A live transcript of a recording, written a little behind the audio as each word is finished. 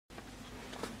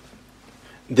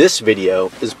This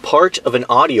video is part of an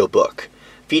audiobook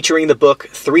featuring the book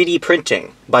 3D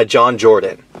Printing by John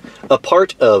Jordan, a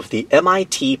part of the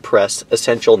MIT Press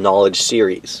Essential Knowledge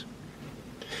series.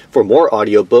 For more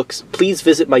audiobooks, please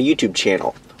visit my YouTube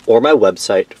channel or my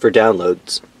website for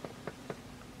downloads.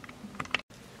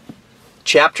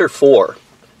 Chapter 4: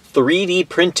 3D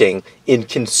Printing in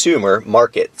Consumer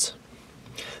Markets.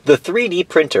 The 3D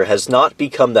printer has not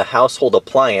become the household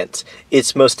appliance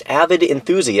its most avid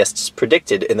enthusiasts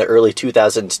predicted in the early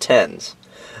 2010s,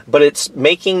 but it's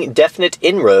making definite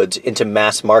inroads into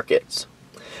mass markets.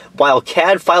 While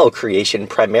CAD file creation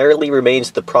primarily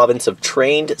remains the province of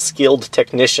trained, skilled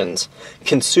technicians,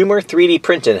 consumer 3D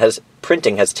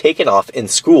printing has taken off in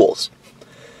schools.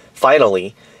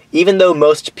 Finally, even though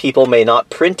most people may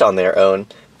not print on their own,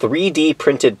 3D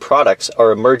printed products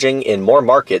are emerging in more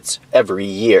markets every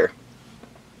year.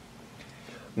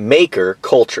 Maker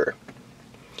culture.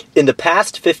 In the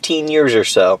past 15 years or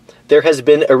so, there has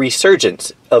been a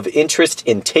resurgence of interest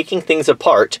in taking things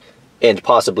apart, and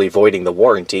possibly voiding the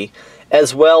warranty,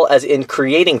 as well as in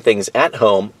creating things at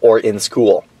home or in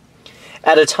school.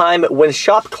 At a time when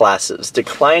shop classes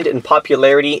declined in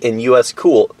popularity in U.S.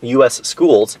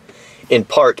 schools, in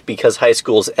part because high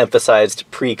schools emphasized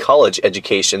pre-college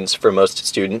educations for most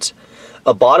students,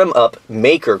 a bottom-up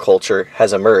maker culture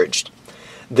has emerged.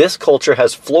 This culture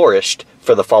has flourished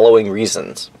for the following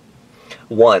reasons.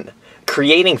 1.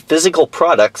 Creating physical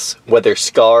products, whether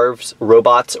scarves,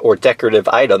 robots, or decorative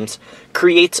items,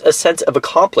 creates a sense of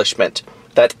accomplishment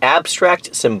that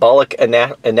abstract symbolic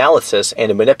analysis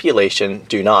and manipulation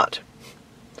do not.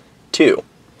 2.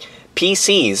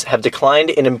 PCs have declined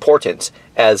in importance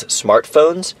as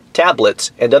smartphones,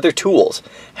 tablets, and other tools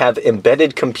have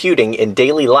embedded computing in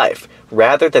daily life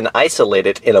rather than isolate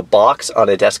it in a box on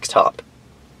a desktop.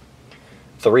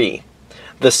 3.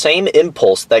 The same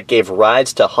impulse that gave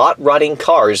rise to hot-rodding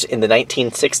cars in the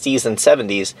 1960s and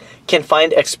 70s can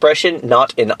find expression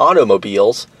not in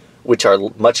automobiles, which are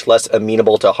much less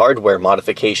amenable to hardware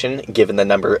modification given the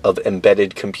number of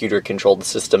embedded computer-controlled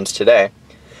systems today,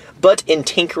 but in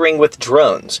tinkering with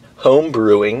drones, home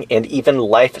brewing, and even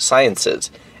life sciences,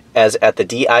 as at the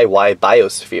DIY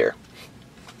biosphere.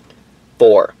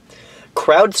 4.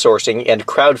 Crowdsourcing and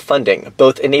crowdfunding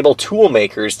both enable tool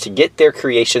makers to get their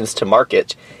creations to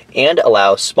market and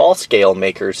allow small-scale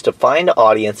makers to find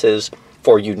audiences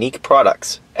for unique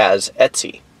products, as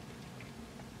Etsy.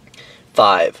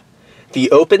 5. The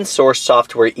open-source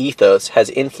software ethos has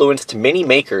influenced many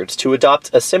makers to adopt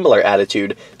a similar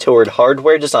attitude toward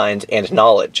hardware designs and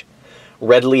knowledge.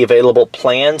 Readily available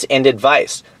plans and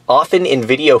advice, often in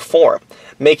video form,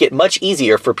 make it much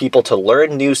easier for people to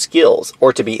learn new skills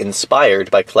or to be inspired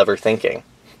by clever thinking.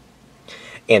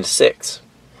 And 6.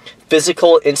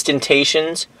 Physical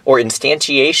instantations or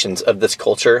instantiations of this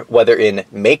culture, whether in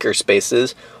maker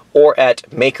spaces or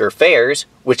at maker fairs,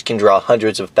 which can draw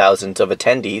hundreds of thousands of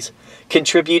attendees,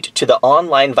 contribute to the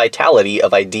online vitality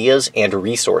of ideas and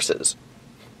resources.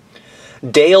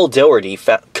 Dale Dougherty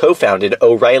co-founded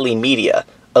O'Reilly Media,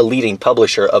 a leading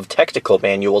publisher of technical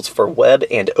manuals for web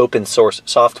and open-source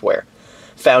software,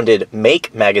 founded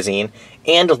Make Magazine,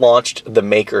 and launched the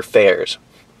Maker Fairs.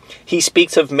 He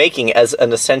speaks of making as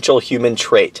an essential human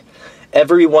trait.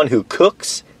 Everyone who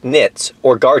cooks, knits,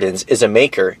 or gardens is a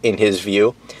maker, in his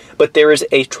view, but there is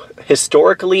a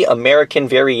historically American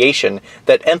variation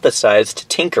that emphasized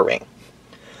tinkering.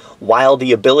 While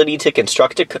the ability to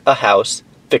construct a house,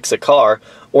 fix a car,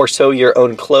 or sew your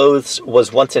own clothes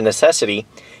was once a necessity,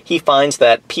 he finds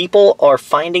that people are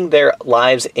finding their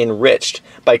lives enriched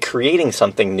by creating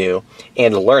something new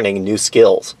and learning new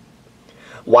skills.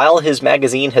 While his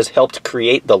magazine has helped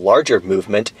create the larger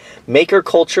movement, maker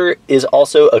culture is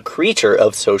also a creature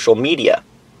of social media.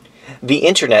 The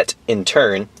internet, in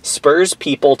turn, spurs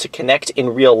people to connect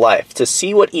in real life, to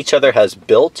see what each other has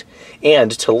built,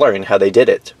 and to learn how they did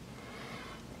it.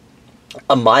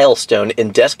 A milestone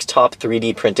in desktop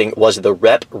 3D printing was the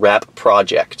RepRap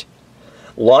project.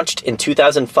 Launched in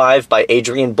 2005 by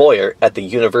Adrian Boyer at the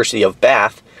University of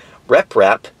Bath,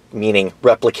 RepRap, meaning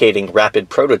Replicating Rapid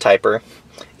Prototyper,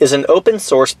 is an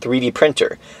open-source 3D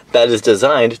printer that is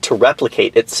designed to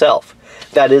replicate itself.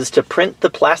 That is, to print the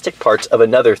plastic parts of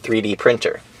another 3D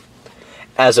printer.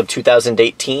 As of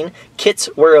 2018, kits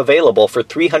were available for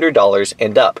 $300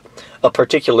 and up. A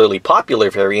particularly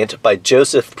popular variant by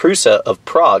Joseph Prusa of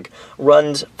Prague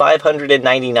runs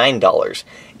 $599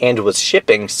 and was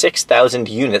shipping 6,000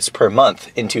 units per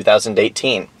month in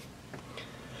 2018.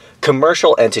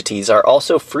 Commercial entities are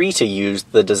also free to use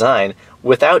the design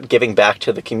without giving back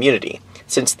to the community,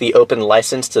 since the open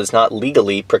license does not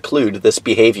legally preclude this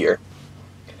behavior.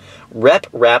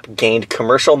 RepRap gained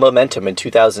commercial momentum in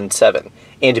 2007,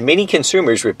 and many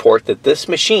consumers report that this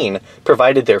machine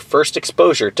provided their first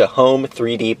exposure to home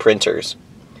 3D printers.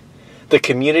 The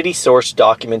community-sourced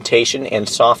documentation and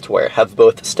software have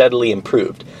both steadily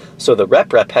improved, so the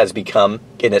RepRap has become,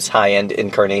 in its high-end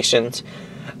incarnations,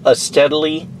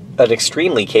 an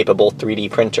extremely capable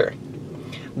 3D printer.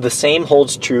 The same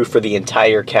holds true for the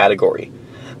entire category.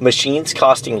 Machines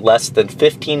costing less than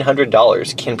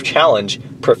 $1,500 can challenge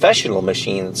professional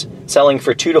machines selling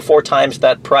for 2 to 4 times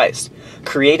that price,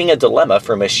 creating a dilemma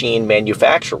for machine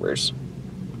manufacturers.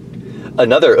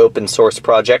 Another open-source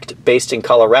project based in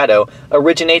Colorado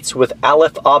originates with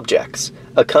Aleph Objects,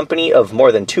 a company of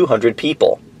more than 200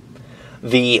 people.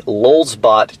 The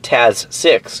Lulzbot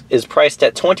Taz6 is priced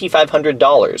at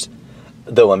 $2,500,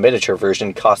 though a miniature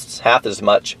version costs half as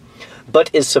much, but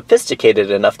is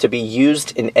sophisticated enough to be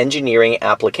used in engineering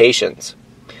applications.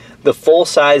 The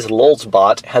full-size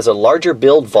Lulzbot has a larger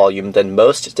build volume than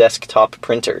most desktop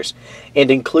printers, and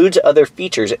includes other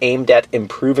features aimed at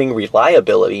improving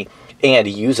reliability and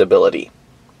usability.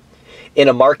 In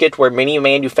a market where many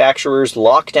manufacturers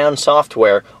lock down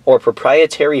software or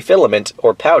proprietary filament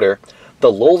or powder,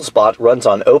 the Lulzbot runs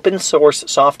on open-source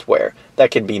software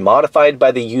that can be modified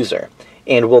by the user,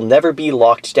 and will never be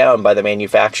locked down by the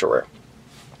manufacturer.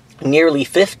 Nearly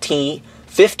 50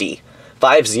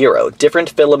 different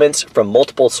filaments from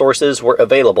multiple sources were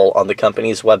available on the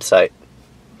company's website.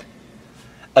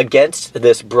 Against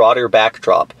this broader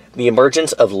backdrop, the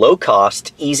emergence of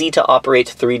low-cost, easy-to-operate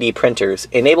 3D printers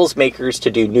enables makers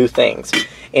to do new things,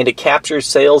 and it captures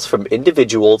sales from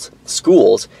individuals,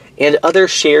 schools, and other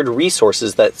shared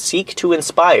resources that seek to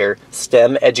inspire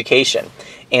STEM education,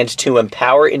 and to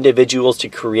empower individuals to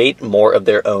create more of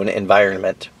their own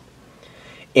environment.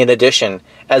 In addition,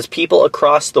 as people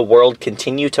across the world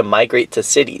continue to migrate to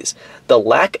cities, the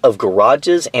lack of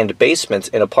garages and basements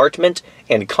in apartment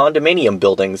and condominium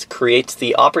buildings creates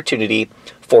the opportunity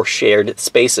for shared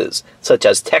spaces, such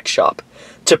as Tech Shop,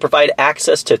 to provide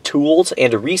access to tools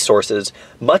and resources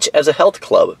much as a health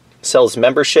club sells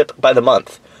membership by the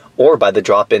month or by the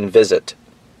drop-in visit.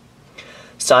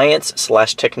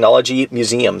 Science/technology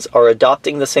museums are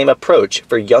adopting the same approach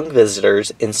for young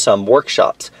visitors in some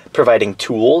workshops, providing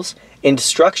tools,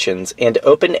 instructions, and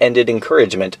open-ended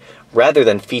encouragement rather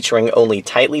than featuring only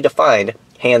tightly defined,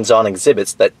 hands-on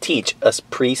exhibits that teach a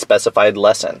pre-specified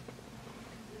lesson.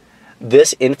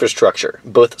 This infrastructure,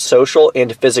 both social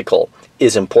and physical,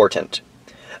 is important.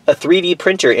 A 3D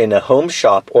printer in a home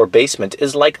shop or basement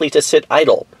is likely to sit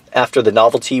idle after the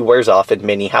novelty wears off in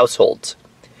many households.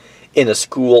 In a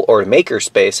school or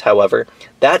makerspace, however,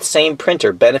 that same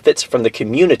printer benefits from the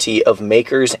community of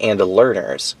makers and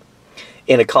learners.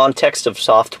 In a context of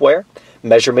software,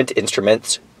 measurement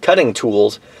instruments, cutting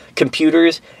tools,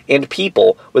 computers, and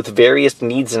people with various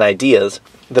needs and ideas,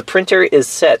 the printer is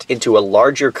set into a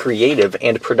larger creative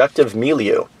and productive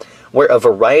milieu, where a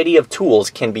variety of tools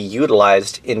can be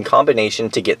utilized in combination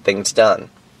to get things done.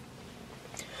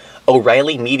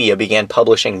 O'Reilly Media began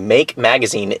publishing Make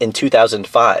magazine in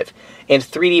 2005, and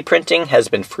 3D printing has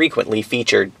been frequently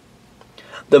featured.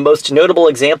 The most notable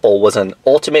example was an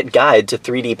Ultimate Guide to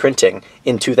 3D Printing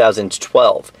in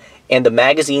 2012, and the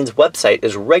magazine's website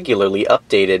is regularly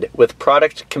updated with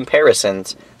product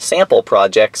comparisons, sample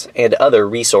projects, and other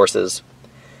resources.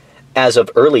 As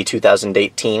of early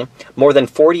 2018, more than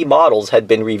 40 models had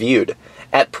been reviewed,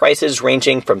 at prices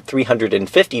ranging from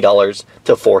 $350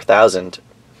 to $4,000.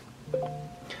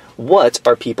 What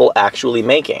are people actually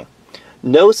making?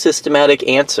 No systematic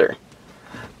answer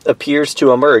appears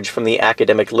to emerge from the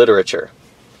academic literature.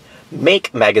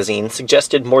 Make magazine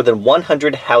suggested more than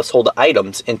 100 household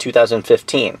items in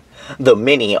 2015, though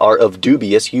many are of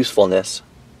dubious usefulness.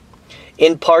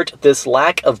 In part, this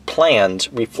lack of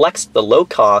plans reflects the low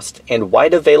cost and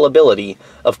wide availability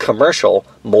of commercial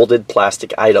molded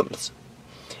plastic items.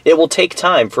 It will take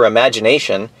time for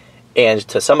imagination, and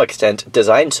to some extent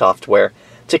design software,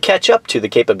 to catch up to the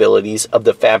capabilities of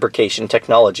the fabrication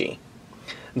technology.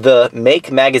 The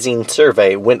Make magazine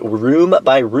survey went room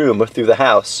by room through the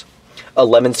house. A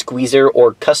lemon squeezer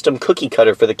or custom cookie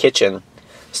cutter for the kitchen,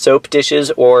 soap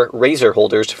dishes or razor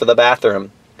holders for the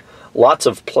bathroom, lots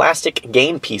of plastic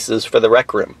game pieces for the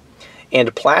rec room,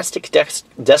 and plastic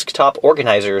desktop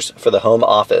organizers for the home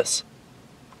office.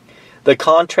 The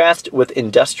contrast with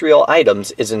industrial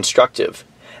items is instructive.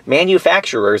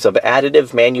 Manufacturers of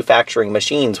additive manufacturing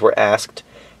machines were asked,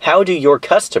 how do your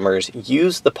customers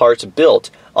use the parts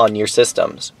built on your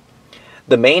systems?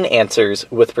 The main answers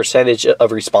with percentage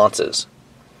of responses.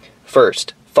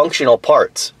 First, functional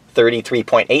parts,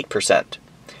 33.8%.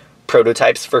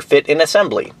 Prototypes for fit in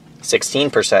assembly,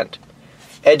 16%.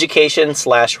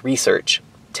 Education/research,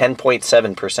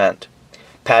 10.7%.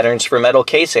 Patterns for metal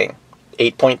casing,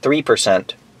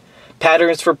 8.3%.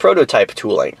 Patterns for prototype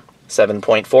tooling,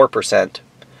 7.4%.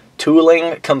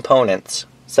 Tooling components,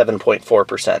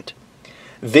 7.4%.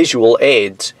 Visual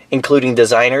aids, including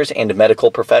designers and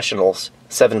medical professionals,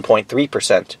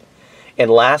 7.3%. And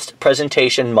last,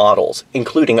 presentation models,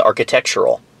 including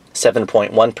architectural,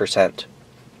 7.1%.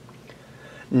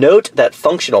 Note that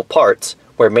functional parts,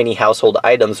 where many household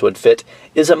items would fit,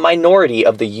 is a minority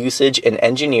of the usage in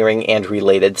engineering and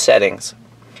related settings.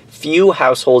 Few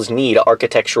households need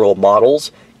architectural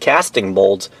models, casting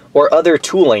molds, or other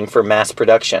tooling for mass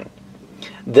production.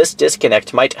 This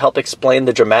disconnect might help explain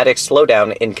the dramatic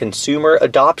slowdown in consumer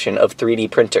adoption of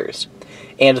 3D printers,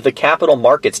 and the capital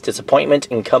market's disappointment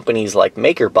in companies like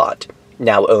MakerBot,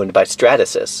 now owned by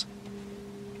Stratasys.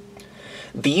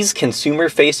 These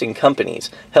consumer-facing companies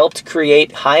helped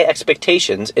create high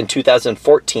expectations in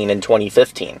 2014 and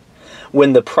 2015,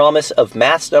 when the promise of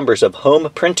mass numbers of home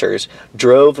printers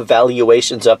drove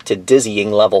valuations up to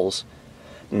dizzying levels.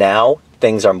 Now,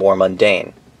 things are more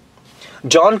mundane.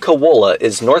 John Kawola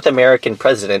is North American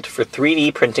president for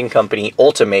 3D printing company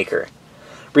Ultimaker.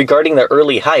 Regarding the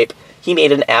early hype, he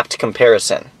made an apt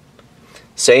comparison.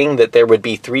 Saying that there would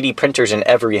be 3D printers in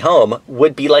every home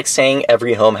would be like saying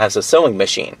every home has a sewing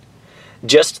machine.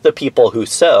 Just the people who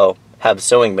sew have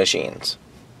sewing machines.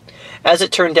 As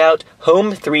it turned out,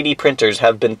 home 3D printers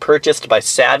have been purchased by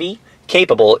savvy,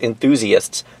 capable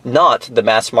enthusiasts, not the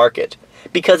mass market,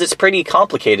 because it's pretty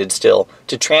complicated still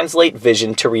to translate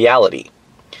vision to reality.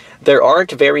 There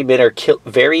aren't very many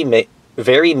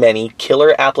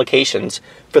killer applications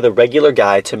for the regular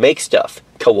guy to make stuff,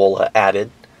 Kawola added.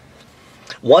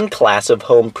 One class of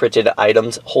home-printed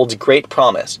items holds great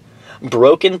promise.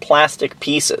 Broken plastic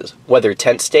pieces, whether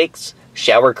tent stakes,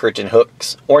 shower curtain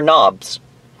hooks, or knobs.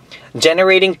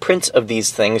 Generating prints of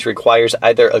these things requires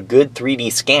either a good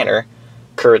 3D scanner,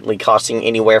 currently costing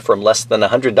anywhere from less than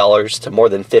 $100 to more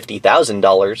than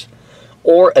 $50,000,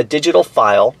 or a digital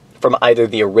file from either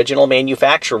the original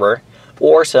manufacturer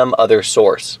or some other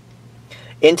source.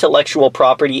 Intellectual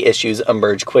property issues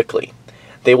emerge quickly.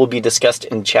 They will be discussed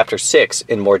in Chapter 6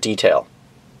 in more detail.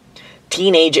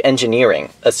 Teenage Engineering,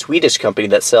 a Swedish company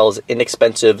that sells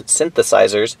inexpensive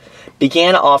synthesizers,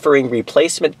 began offering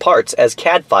replacement parts as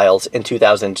CAD files in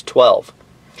 2012.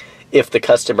 If the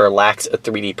customer lacks a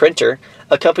 3D printer,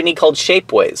 a company called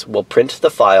Shapeways will print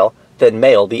the file, then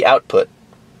mail the output.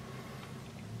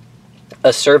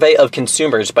 A survey of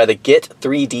consumers by the Get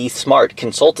 3D Smart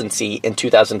consultancy in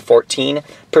 2014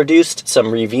 produced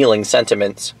some revealing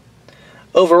sentiments.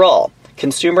 Overall,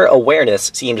 consumer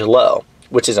awareness seemed low,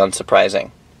 which is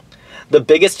unsurprising. The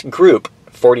biggest group,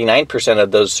 49%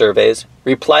 of those surveys,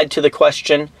 replied to the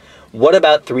question, "What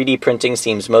about 3D printing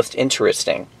seems most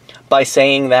interesting?" by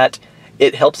saying that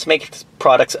it helps make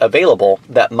products available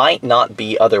that might not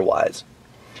be otherwise.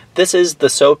 This is the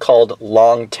so-called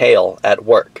long tail at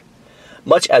work.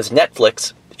 Much as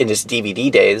Netflix, in its DVD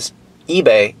days,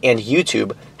 eBay, and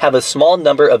YouTube have a small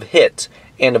number of hits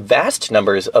and vast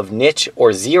numbers of niche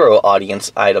or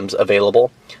zero-audience items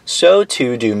available, so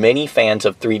too do many fans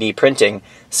of 3D printing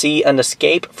see an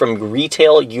escape from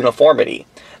retail uniformity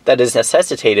that is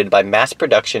necessitated by mass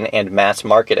production and mass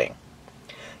marketing.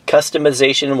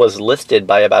 Customization was listed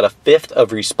by about a fifth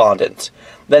of respondents.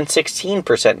 Then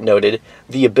 16% noted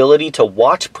the ability to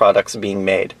watch products being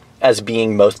made as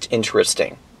being most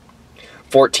interesting.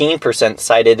 14%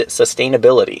 cited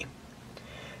sustainability.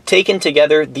 Taken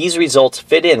together, these results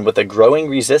fit in with a growing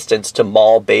resistance to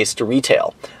mall-based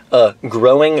retail, a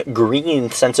growing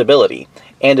green sensibility,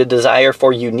 and a desire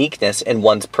for uniqueness in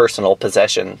one's personal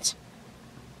possessions.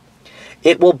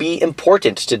 It will be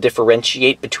important to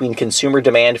differentiate between consumer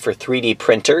demand for 3D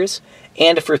printers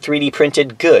and for 3D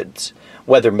printed goods,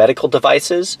 whether medical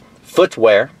devices,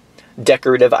 footwear,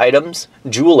 decorative items,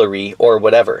 jewelry, or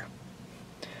whatever.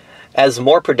 As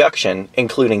more production,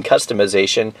 including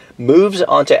customization, moves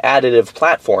onto additive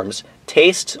platforms,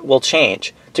 tastes will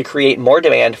change to create more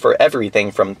demand for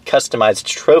everything from customized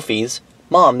trophies,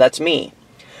 "Mom, that's me,"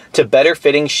 to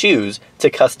better-fitting shoes to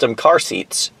custom car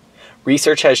seats.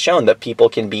 Research has shown that people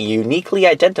can be uniquely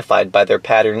identified by their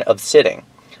pattern of sitting,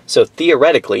 so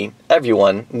theoretically,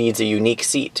 everyone needs a unique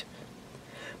seat.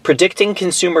 Predicting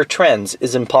consumer trends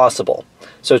is impossible,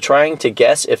 so trying to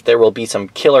guess if there will be some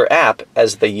killer app,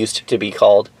 as they used to be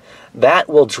called, that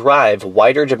will drive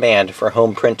wider demand for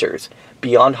home printers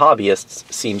beyond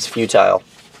hobbyists seems futile.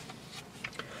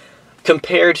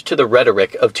 Compared to the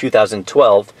rhetoric of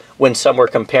 2012, when some were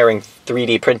comparing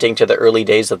 3D printing to the early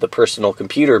days of the personal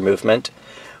computer movement,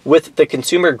 With the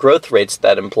consumer growth rates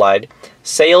that implied,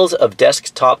 sales of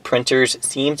desktop printers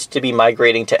seemed to be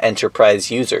migrating to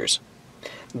enterprise users.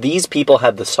 These people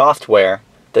have the software,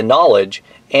 the knowledge,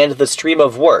 and the stream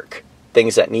of work,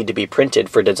 things that need to be printed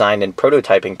for design and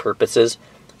prototyping purposes,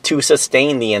 to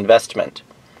sustain the investment.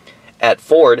 At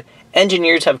Ford,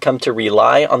 engineers have come to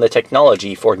rely on the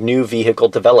technology for new vehicle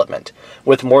development,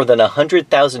 with more than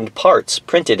 100,000 parts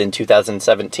printed in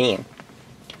 2017.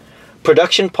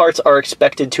 Production parts are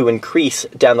expected to increase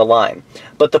down the line,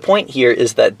 but the point here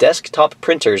is that desktop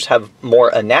printers have more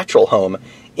a natural home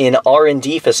in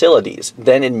R&D facilities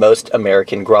than in most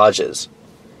American garages.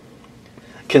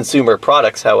 Consumer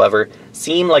products, however,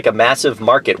 seem like a massive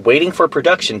market waiting for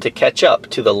production to catch up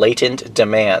to the latent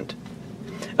demand.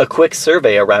 A quick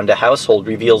survey around a household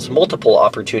reveals multiple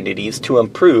opportunities to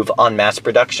improve on mass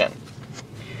production.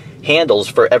 Handles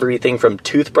for everything from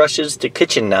toothbrushes to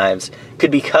kitchen knives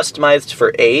could be customized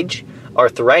for age,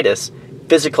 arthritis,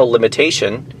 physical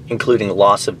limitation, including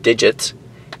loss of digits,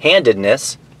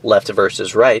 handedness, left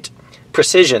versus right,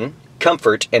 precision,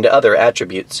 comfort, and other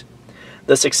attributes.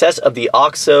 The success of the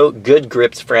OXO Good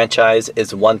Grips franchise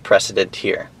is one precedent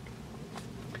here.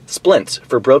 Splints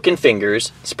for broken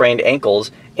fingers, sprained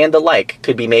ankles, and the like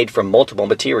could be made from multiple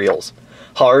materials.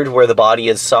 Hard where the body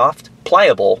is soft,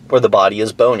 pliable where the body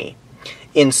is bony.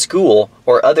 In school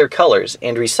or other colors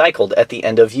and recycled at the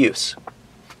end of use.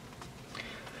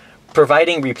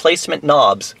 Providing replacement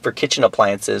knobs for kitchen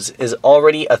appliances is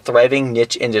already a thriving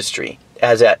niche industry,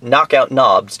 as at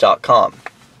knockoutknobs.com.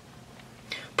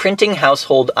 Printing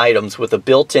household items with a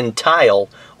built-in tile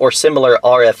or similar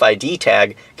RFID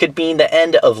tag could mean the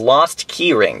end of lost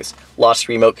key rings, lost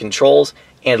remote controls,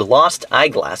 and lost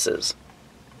eyeglasses.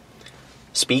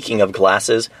 Speaking of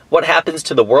glasses, what happens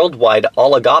to the worldwide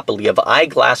oligopoly of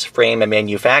eyeglass frame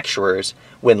manufacturers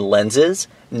when lenses,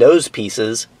 nose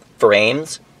pieces,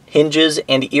 frames, hinges,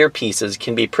 and earpieces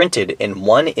can be printed in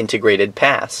one integrated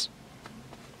pass?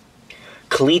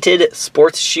 Cleated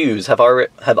sports shoes have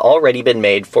already been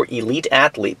made for elite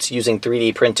athletes using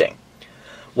 3D printing.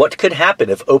 What could happen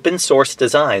if open-source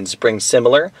designs bring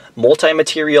similar,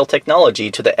 multi-material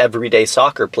technology to the everyday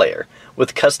soccer player,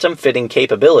 with custom-fitting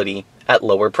capability at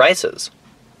lower prices?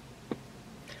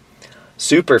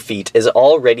 Superfeet is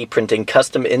already printing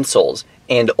custom insoles,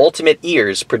 and Ultimate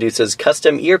Ears produces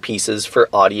custom earpieces for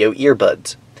audio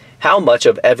earbuds. How much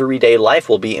of everyday life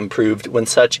will be improved when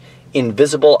such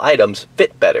invisible items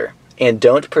fit better and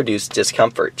don't produce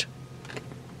discomfort?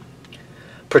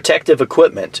 Protective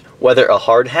equipment, whether a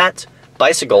hard hat,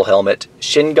 bicycle helmet,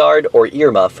 shin guard, or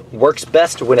earmuff, works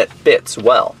best when it fits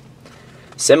well.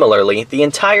 Similarly, the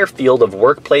entire field of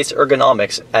workplace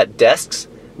ergonomics at desks,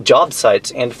 job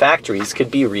sites, and factories could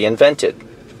be reinvented.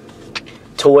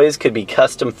 Toys could be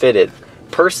custom-fitted,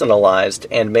 personalized,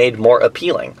 and made more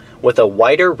appealing, with a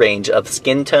wider range of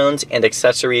skin tones and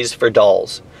accessories for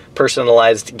dolls,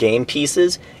 personalized game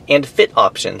pieces, and fit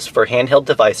options for handheld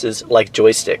devices like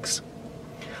joysticks.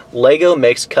 LEGO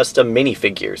makes custom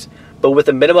minifigures, but with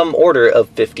a minimum order of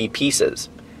 50 pieces.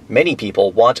 Many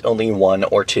people want only 1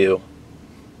 or 2.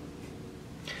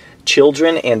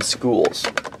 Children and schools.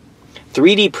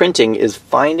 3D printing is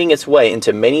finding its way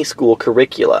into many school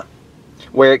curricula,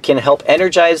 where it can help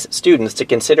energize students to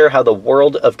consider how the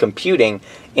world of computing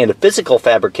and physical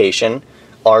fabrication,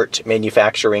 art,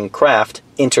 manufacturing, craft,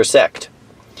 intersect.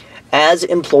 As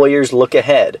employers look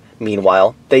ahead,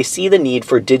 meanwhile, they see the need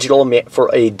for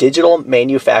a digital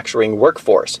manufacturing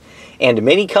workforce, and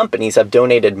many companies have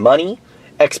donated money,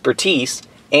 expertise,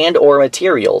 and/or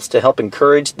materials to help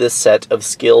encourage this set of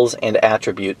skills and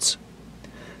attributes.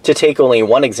 To take only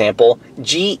one example,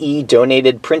 GE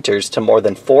donated printers to more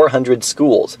than 400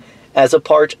 schools as a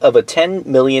part of a $10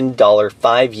 million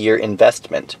 5-year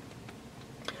investment.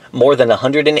 More than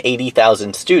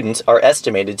 180,000 students are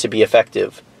estimated to be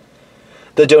effective.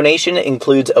 The donation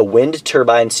includes a wind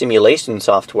turbine simulation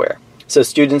software, so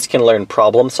students can learn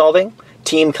problem solving,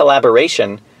 team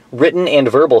collaboration, written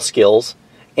and verbal skills,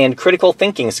 and critical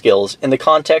thinking skills in the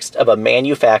context of a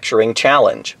manufacturing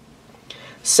challenge.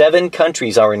 7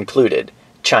 countries are included: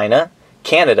 China,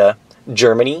 Canada,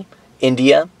 Germany,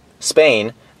 India,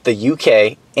 Spain, the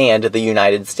UK, and the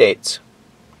United States.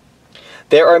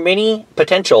 There are many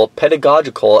potential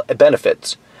pedagogical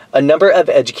benefits. A number of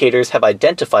educators have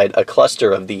identified a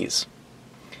cluster of these.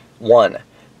 1.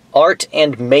 Art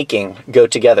and making go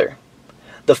together.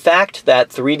 The fact that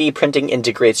 3D printing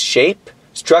integrates shape,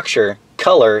 structure,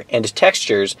 color, and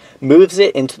textures moves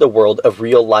it into the world of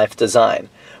real-life design,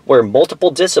 where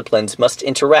multiple disciplines must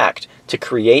interact to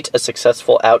create a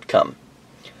successful outcome.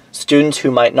 Students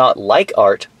who might not like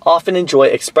art often enjoy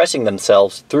expressing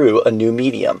themselves through a new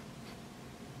medium.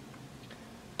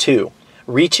 2.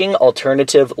 Reaching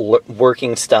alternative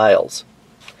working styles.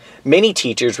 Many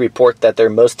teachers report that their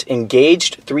most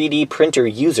engaged 3D printer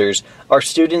users are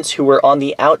students who were on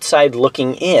the outside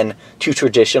looking in to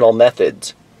traditional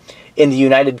methods. In the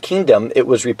United Kingdom, it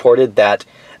was reported that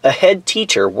a head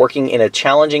teacher working in a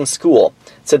challenging school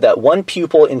said that one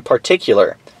pupil in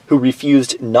particular, who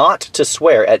refused not to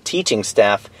swear at teaching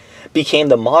staff, became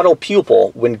the model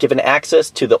pupil when given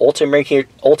access to the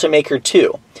Ultimaker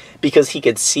 2 because he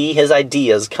could see his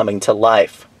ideas coming to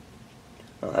life.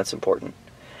 Well, that's important.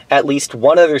 At least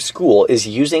one other school is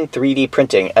using 3D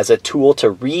printing as a tool to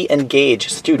re-engage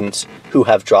students who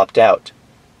have dropped out.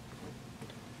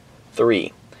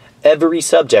 3. Every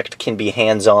subject can be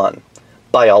hands-on.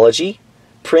 Biology,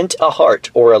 print a heart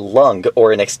or a lung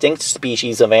or an extinct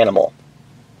species of animal.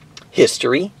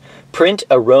 History, print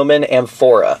a Roman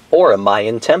amphora or a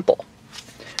Mayan temple.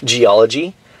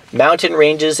 Geology, mountain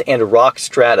ranges and rock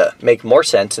strata make more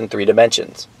sense in 3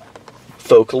 dimensions.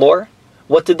 Folklore,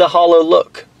 what did the hollow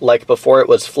look like before it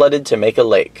was flooded to make a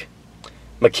lake?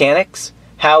 Mechanics,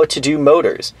 how to do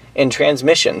motors and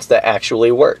transmissions that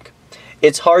actually work.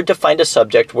 It's hard to find a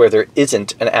subject where there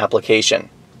isn't an application.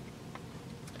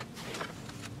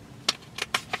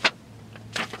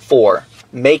 4.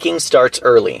 Making starts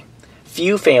early.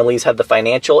 Few families have the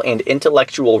financial and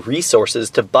intellectual resources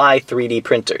to buy 3D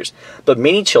printers, but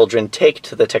many children take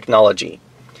to the technology.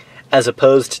 As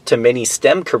opposed to many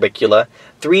STEM curricula,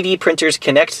 3D printers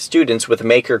connect students with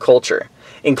maker culture,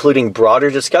 including broader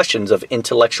discussions of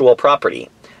intellectual property,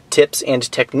 tips and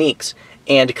techniques,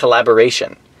 and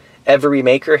collaboration. Every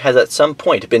maker has at some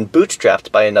point been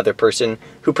bootstrapped by another person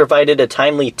who provided a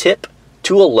timely tip,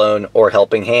 tool loan, or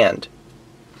helping hand.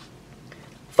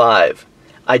 5.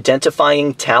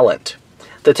 Identifying talent.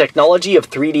 The technology of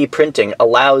 3D printing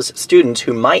allows students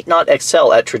who might not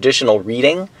excel at traditional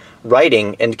reading,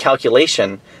 writing, and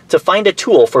calculation to find a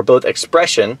tool for both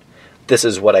expression, this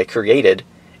is what I created,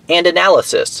 and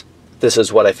analysis, this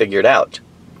is what I figured out.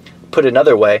 Put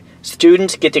another way,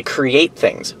 students get to create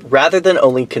things rather than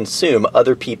only consume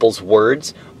other people's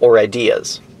words or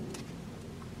ideas.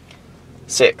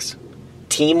 6.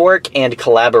 Teamwork and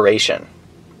collaboration.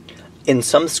 In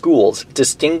some schools,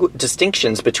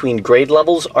 distinctions between grade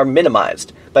levels are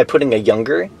minimized by putting a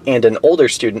younger and an older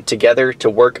student together to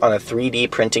work on a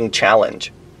 3D printing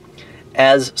challenge.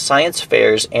 As science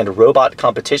fairs and robot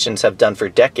competitions have done for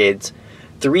decades,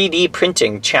 3D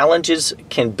printing challenges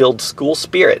can build school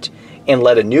spirit and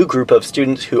let a new group of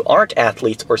students who aren't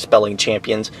athletes or spelling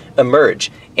champions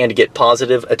emerge and get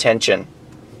positive attention.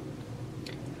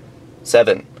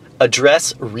 7.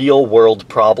 Address real-world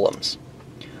problems.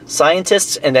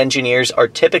 Scientists and engineers are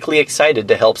typically excited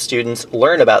to help students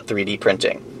learn about 3D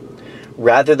printing.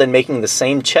 Rather than making the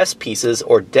same chess pieces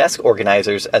or desk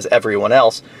organizers as everyone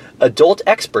else, adult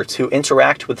experts who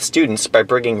interact with students by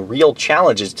bringing real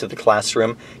challenges to the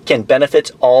classroom can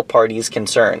benefit all parties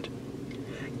concerned.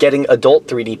 Getting adult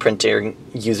 3D printing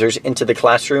users into the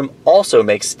classroom also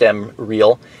makes STEM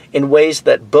real in ways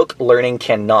that book learning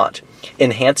cannot,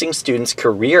 enhancing students'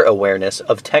 career awareness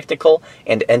of technical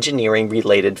and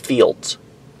engineering-related fields.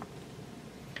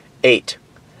 8.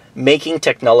 Making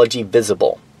technology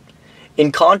visible.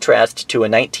 In contrast to a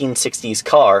 1960s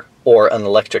car or an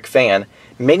electric fan,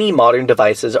 many modern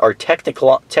devices are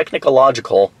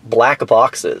technological black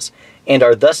boxes and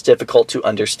are thus difficult to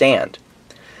understand.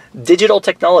 Digital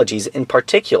technologies in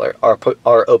particular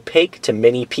are opaque to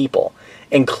many people,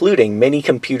 including many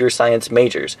computer science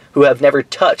majors who have never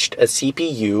touched a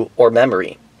CPU or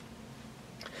memory.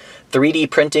 3D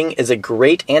printing is a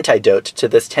great antidote to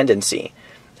this tendency,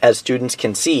 as students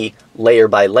can see, layer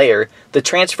by layer, the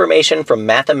transformation from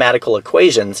mathematical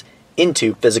equations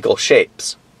into physical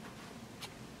shapes.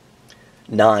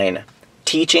 9.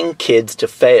 Teaching kids to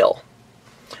fail.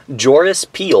 Joris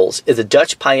Peels is a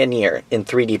Dutch pioneer in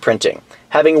 3D printing,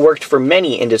 having worked for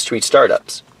many industry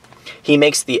startups. He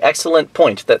makes the excellent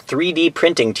point that 3D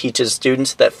printing teaches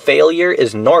students that failure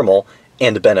is normal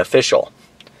and beneficial.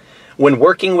 When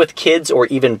working with kids or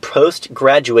even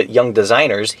postgraduate young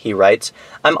designers, he writes,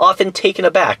 I'm often taken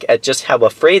aback at just how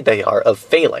afraid they are of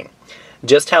failing,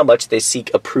 just how much they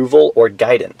seek approval or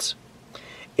guidance.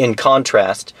 In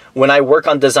contrast, when I work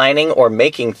on designing or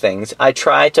making things, I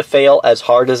try to fail as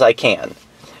hard as I can.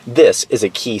 This is a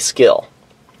key skill.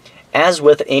 As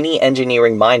with any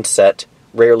engineering mindset,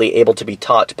 rarely able to be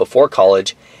taught before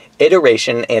college,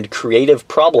 iteration and creative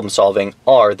problem solving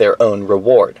are their own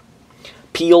reward.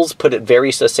 Peels put it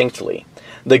very succinctly.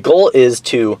 The goal is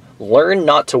to learn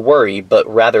not to worry, but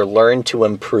rather learn to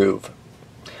improve.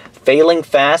 Failing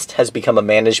fast has become a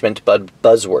management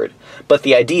buzzword, but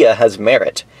the idea has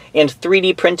merit, and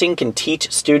 3D printing can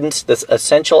teach students this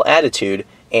essential attitude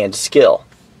and skill.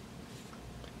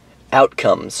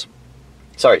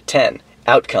 10.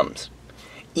 Outcomes.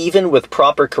 Even with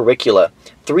proper curricula,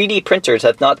 3D printers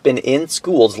have not been in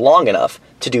schools long enough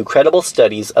to do credible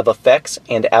studies of effects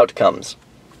and outcomes.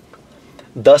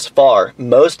 Thus far,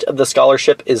 most of the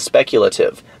scholarship is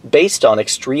speculative, based on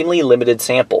extremely limited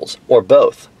samples, or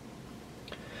both.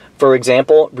 For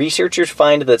example, researchers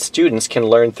find that students can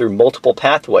learn through multiple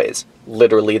pathways,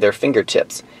 literally their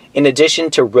fingertips, in addition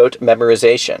to rote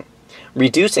memorization,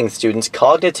 reducing students'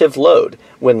 cognitive load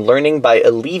when learning by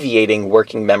alleviating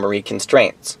working memory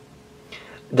constraints.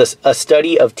 A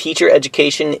study of teacher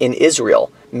education in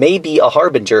Israel may be a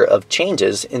harbinger of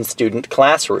changes in student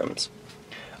classrooms.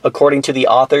 According to the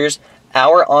authors,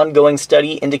 our ongoing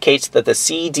study indicates that the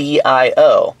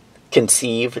CDIO,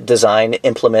 conceive, design,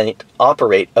 implement,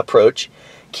 operate approach,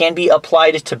 can be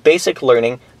applied to basic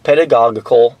learning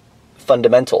pedagogical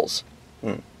fundamentals,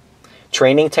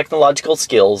 training technological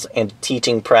skills, and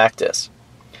teaching practice.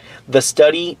 The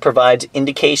study provides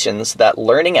indications that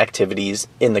learning activities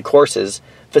in the courses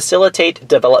facilitate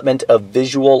development of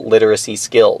visual literacy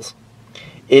skills.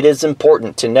 It is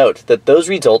important to note that those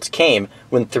results came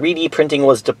when 3D printing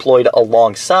was deployed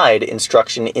alongside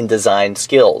instruction in design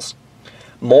skills.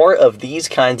 More of these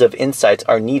kinds of insights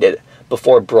are needed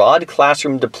before broad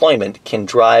classroom deployment can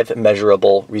drive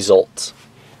measurable results.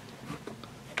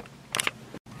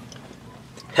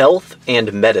 Health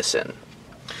and medicine.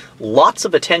 Lots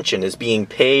of attention is being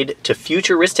paid to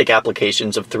futuristic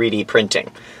applications of 3D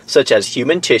printing, such as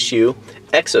human tissue,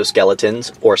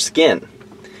 exoskeletons, or skin.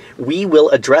 We will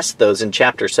address those in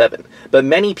Chapter 7, but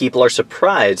many people are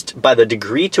surprised by the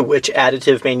degree to which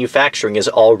additive manufacturing is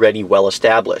already well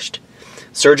established.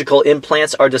 Surgical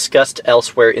implants are discussed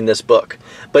elsewhere in this book,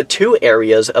 but two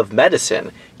areas of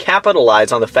medicine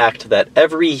capitalize on the fact that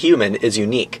every human is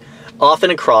unique, often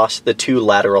across the two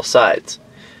lateral sides.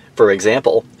 For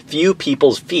example, few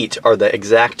people's feet are the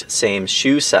exact same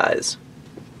shoe size.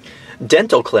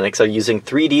 Dental clinics are using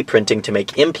 3D printing to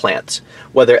make implants,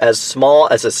 whether as small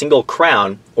as a single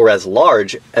crown or as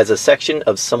large as a section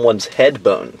of someone's head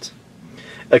bones.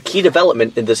 A key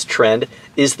development in this trend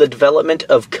is the development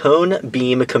of cone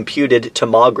beam computed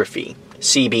tomography,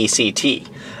 CBCT,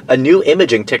 a new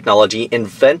imaging technology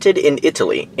invented in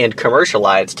Italy and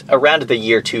commercialized around the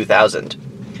year 2000.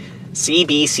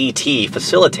 CBCT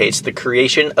facilitates the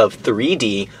creation of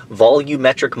 3D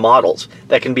volumetric models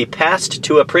that can be passed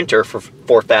to a printer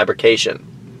for fabrication.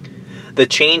 The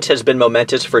change has been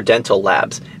momentous for dental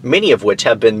labs, many of which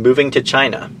have been moving to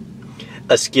China.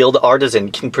 A skilled artisan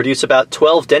can produce about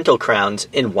 12 dental crowns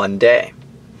in one day.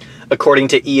 According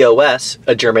to EOS,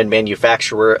 a German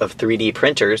manufacturer of 3D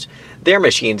printers, their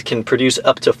machines can produce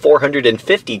up to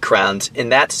 450 crowns in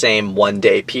that same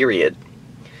one-day period.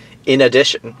 In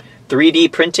addition,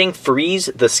 3D printing frees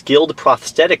the skilled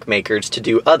prosthetic makers to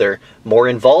do other, more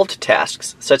involved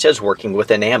tasks, such as working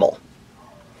with enamel.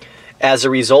 As a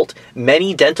result,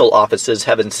 many dental offices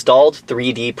have installed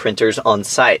 3D printers on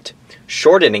site,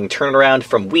 shortening turnaround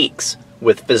from weeks,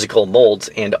 with physical molds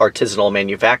and artisanal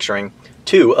manufacturing,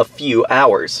 to a few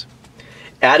hours.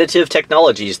 Additive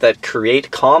technologies that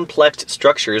create complex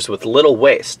structures with little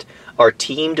waste are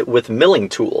teamed with milling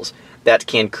tools that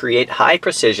can create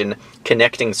high-precision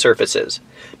connecting surfaces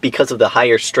because of the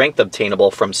higher strength obtainable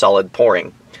from solid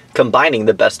pouring, combining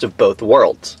the best of both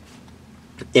worlds.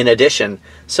 In addition,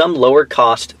 some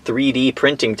lower-cost 3D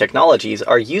printing technologies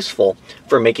are useful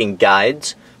for making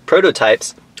guides,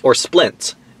 prototypes, or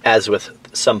splints, as with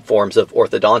some forms of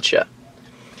orthodontia.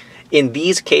 In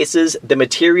these cases, the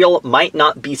material might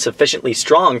not be sufficiently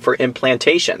strong for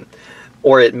implantation,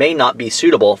 or it may not be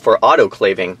suitable for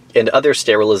autoclaving and other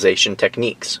sterilization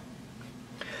techniques.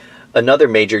 Another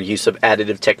major use of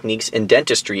additive techniques in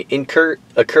dentistry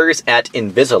occurs at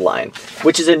Invisalign,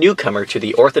 which is a newcomer to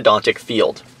the orthodontic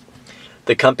field.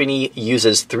 The company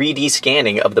uses 3D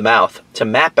scanning of the mouth to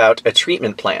map out a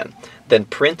treatment plan, then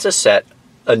prints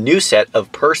a new set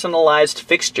of personalized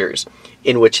fixtures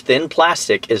in which thin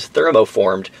plastic is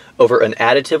thermoformed over an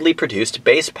additively produced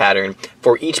base pattern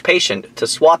for each patient to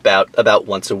swap out about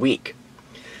once a week.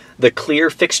 The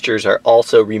clear fixtures are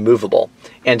also removable,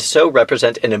 and so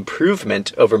represent an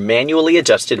improvement over manually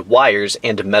adjusted wires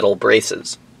and metal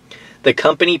braces. The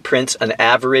company prints an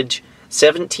average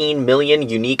 17 million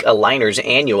unique aligners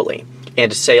annually,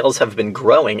 and sales have been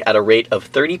growing at a rate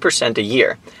of 30% a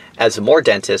year, as more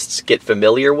dentists get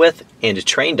familiar with and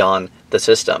trained on the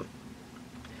system.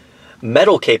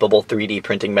 Metal-capable 3D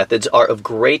printing methods are of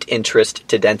great interest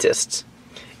to dentists.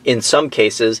 In some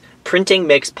cases, printing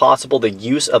makes possible the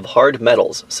use of hard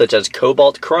metals, such as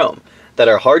cobalt chrome, that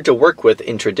are hard to work with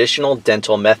in traditional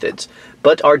dental methods,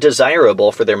 but are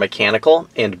desirable for their mechanical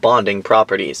and bonding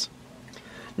properties.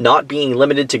 Not being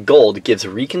limited to gold gives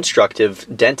reconstructive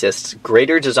dentists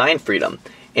greater design freedom,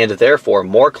 and therefore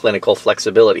more clinical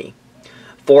flexibility.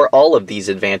 For all of these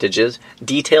advantages,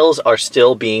 details are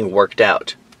still being worked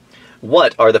out.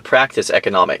 What are the practice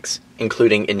economics,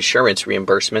 including insurance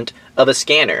reimbursement, of a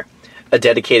scanner, a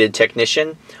dedicated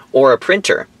technician, or a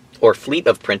printer, or fleet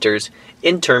of printers,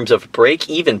 in terms of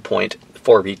break-even point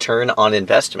for return on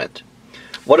investment?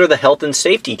 What are the health and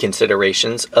safety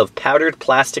considerations of powdered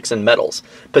plastics and metals,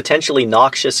 potentially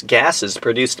noxious gases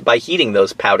produced by heating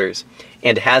those powders,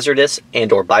 and hazardous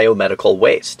and/or biomedical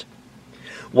waste?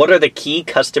 What are the key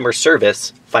customer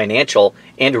service, financial,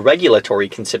 and regulatory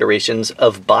considerations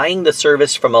of buying the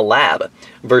service from a lab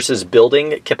versus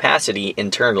building capacity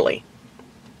internally?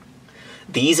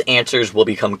 These answers will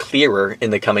become clearer in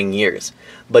the coming years,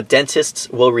 but dentists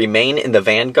will remain in the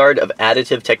vanguard of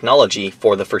additive technology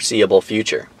for the foreseeable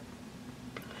future.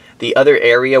 The other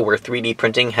area where 3D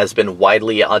printing has been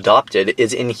widely adopted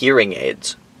is in hearing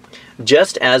aids.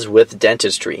 Just as with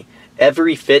dentistry,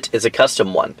 every fit is a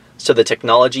custom one, so the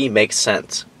technology makes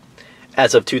sense.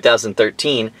 As of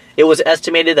 2013, it was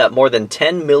estimated that more than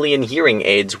 10 million hearing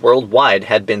aids worldwide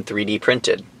had been 3D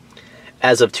printed.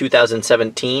 As of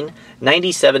 2017,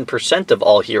 97% of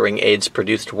all hearing aids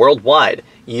produced worldwide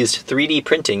used 3D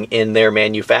printing in their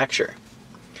manufacture.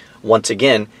 Once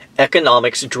again,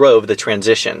 economics drove the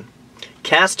transition.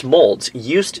 Cast molds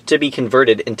used to be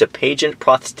converted into pageant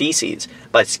prostheses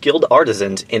by skilled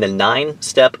artisans in a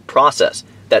 9-step process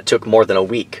that took more than a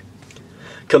week.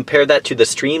 Compare that to the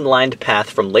streamlined path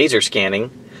from laser scanning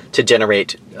to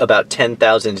generate about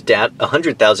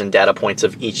 100,000 data points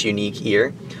of each unique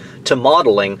ear, to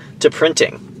modeling, to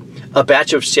printing. A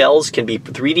batch of shells can be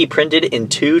 3D printed in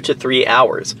 2 to 3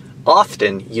 hours,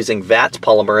 often using vat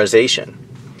polymerization.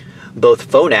 Both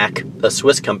Phonak, a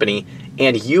Swiss company,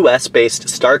 and US-based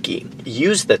Starkey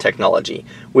use the technology,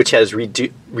 which has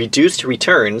reduced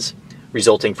returns,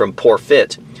 resulting from poor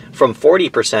fit, from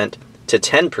 40% to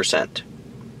 10%.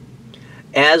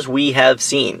 As we have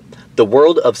seen, the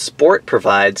world of sport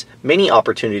provides many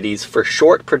opportunities for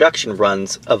short production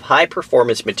runs of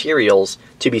high-performance materials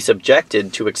to be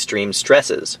subjected to extreme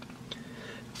stresses.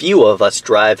 Few of us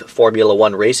drive Formula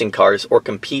One racing cars or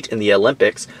compete in the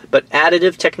Olympics, but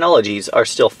additive technologies are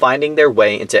still finding their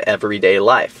way into everyday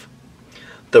life.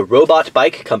 The Robot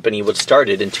Bike Company was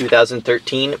started in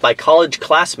 2013 by college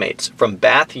classmates from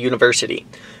Bath University,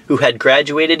 who had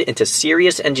graduated into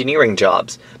serious engineering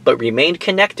jobs, but remained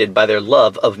connected by their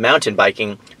love of mountain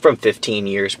biking from 15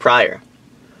 years prior.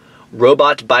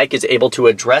 Robot Bike is able to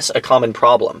address a common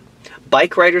problem.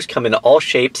 Bike riders come in all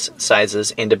shapes,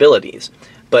 sizes, and abilities,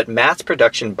 but mass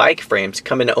production bike frames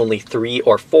come in only 3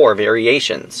 or 4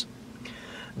 variations.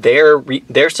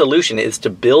 Their solution is to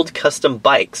build custom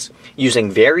bikes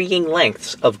using varying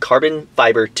lengths of carbon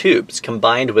fiber tubes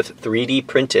combined with 3D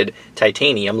printed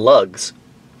titanium lugs.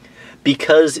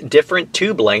 Because different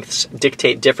tube lengths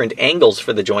dictate different angles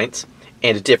for the joints,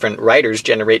 and different riders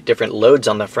generate different loads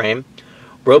on the frame,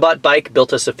 Robot Bike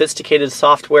built a sophisticated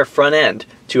software front end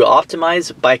to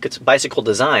optimize bicycle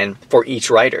design for each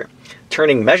rider,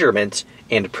 turning measurements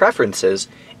and preferences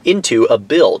into a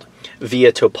build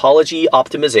via topology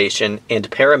optimization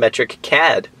and parametric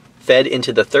CAD fed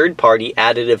into the third-party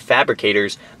additive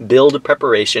fabricator's build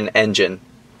preparation engine.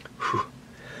 Whew.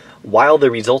 While the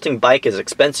resulting bike is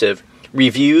expensive,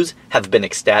 reviews have been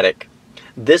ecstatic.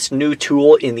 This new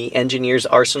tool in the engineer's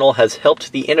arsenal has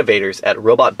helped the innovators at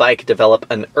Robot Bike develop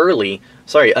an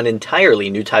entirely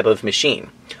new type of machine,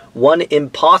 one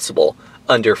impossible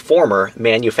under former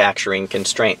manufacturing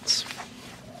constraints.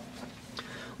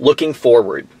 Looking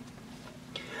forward,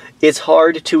 it's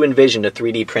hard to envision a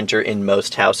 3D printer in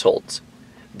most households.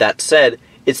 That said,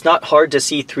 it's not hard to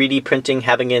see 3D printing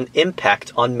having an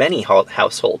impact on many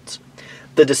households.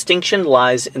 The distinction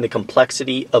lies in the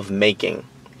complexity of making.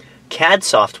 CAD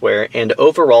software and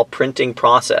overall printing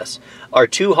process are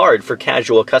too hard for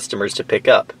casual customers to pick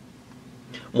up.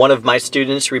 One of my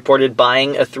students reported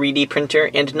buying a 3D printer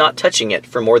and not touching it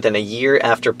for more than a year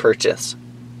after purchase.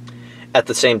 At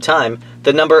the same time,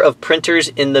 the number of printers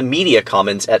in the media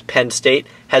commons at Penn State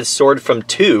has soared from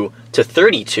 2 to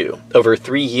 32 over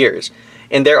 3 years,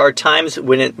 and there are times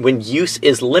when use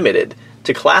is limited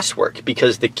to classwork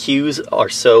because the queues are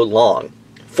so long,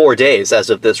 4 days as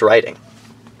of this writing.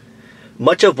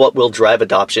 Much of what will drive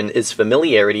adoption is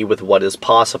familiarity with what is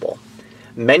possible.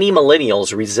 Many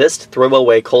millennials resist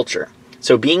throwaway culture,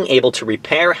 so being able to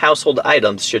repair household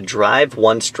items should drive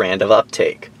one strand of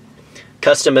uptake.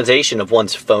 Customization of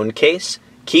one's phone case,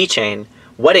 keychain,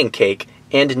 wedding cake,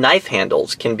 and knife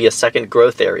handles can be a second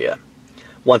growth area,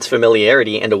 once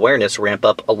familiarity and awareness ramp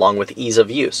up along with ease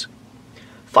of use.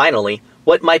 Finally,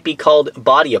 what might be called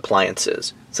body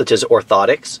appliances, such as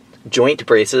orthotics, joint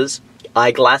braces,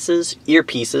 eyeglasses,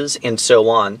 earpieces, and so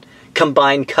on,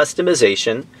 combine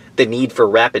customization, the need for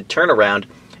rapid turnaround,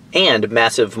 and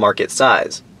massive market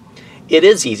size. It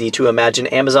is easy to imagine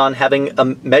Amazon having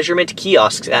measurement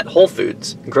kiosks at Whole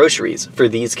Foods, groceries, for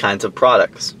these kinds of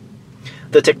products.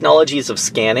 The technologies of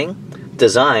scanning,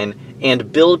 design,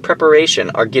 and build preparation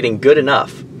are getting good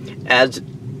enough, as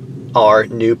are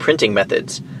new printing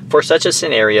methods, for such a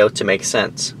scenario to make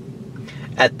sense.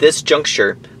 At this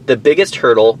juncture, the biggest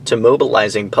hurdle to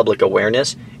mobilizing public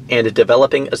awareness and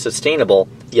developing a sustainable,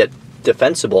 yet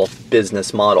defensible,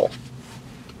 business model.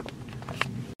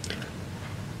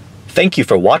 Thank you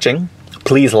for watching.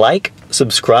 Please like,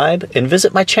 subscribe, and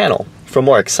visit my channel for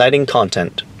more exciting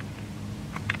content.